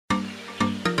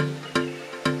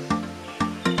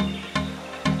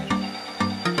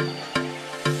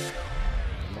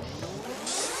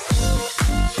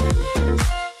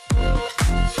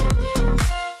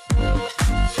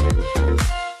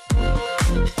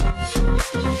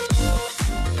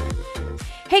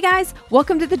Hey guys,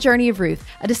 welcome to The Journey of Ruth,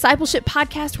 a discipleship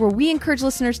podcast where we encourage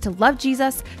listeners to love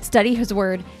Jesus, study his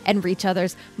word, and reach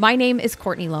others. My name is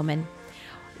Courtney Lohman.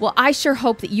 Well, I sure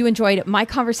hope that you enjoyed my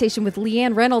conversation with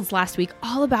Leanne Reynolds last week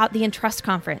all about the Entrust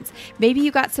Conference. Maybe you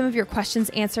got some of your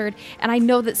questions answered, and I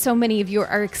know that so many of you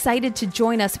are excited to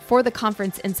join us for the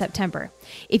conference in September.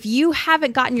 If you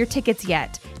haven't gotten your tickets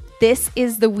yet, this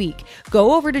is the week.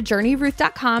 Go over to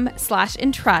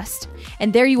journeyofruth.com/entrust,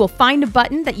 and there you will find a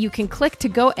button that you can click to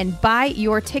go and buy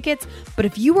your tickets. But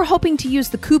if you were hoping to use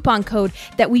the coupon code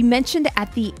that we mentioned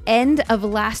at the end of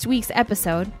last week's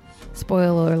episode,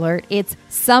 spoiler alert, it's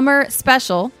Summer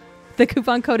Special. The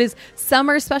coupon code is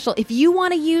Summer Special. If you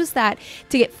want to use that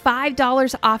to get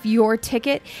 $5 off your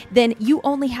ticket, then you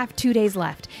only have 2 days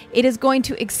left. It is going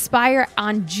to expire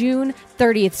on June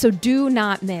 30th, so do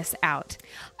not miss out.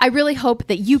 I really hope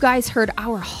that you guys heard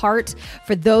our heart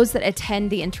for those that attend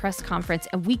the Entrust Conference,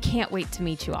 and we can't wait to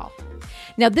meet you all.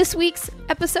 Now, this week's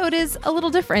episode is a little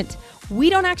different. We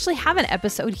don't actually have an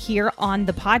episode here on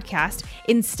the podcast.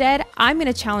 Instead, I'm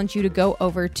going to challenge you to go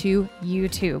over to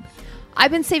YouTube.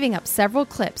 I've been saving up several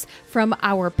clips from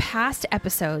our past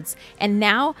episodes, and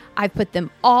now I've put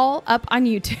them all up on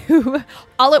YouTube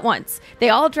all at once. They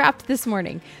all dropped this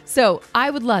morning. So I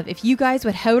would love if you guys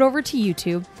would head over to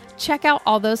YouTube, check out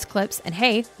all those clips, and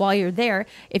hey, while you're there,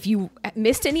 if you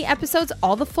missed any episodes,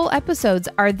 all the full episodes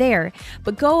are there.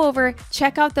 But go over,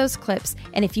 check out those clips,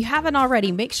 and if you haven't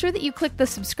already, make sure that you click the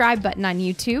subscribe button on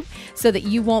YouTube so that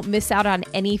you won't miss out on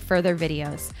any further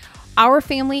videos. Our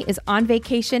family is on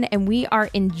vacation and we are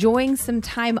enjoying some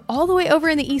time all the way over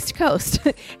in the East Coast.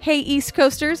 Hey, East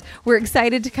Coasters, we're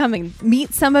excited to come and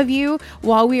meet some of you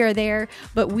while we are there,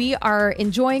 but we are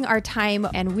enjoying our time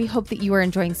and we hope that you are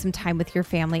enjoying some time with your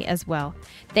family as well.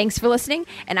 Thanks for listening,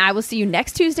 and I will see you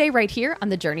next Tuesday right here on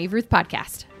the Journey of Ruth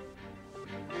podcast.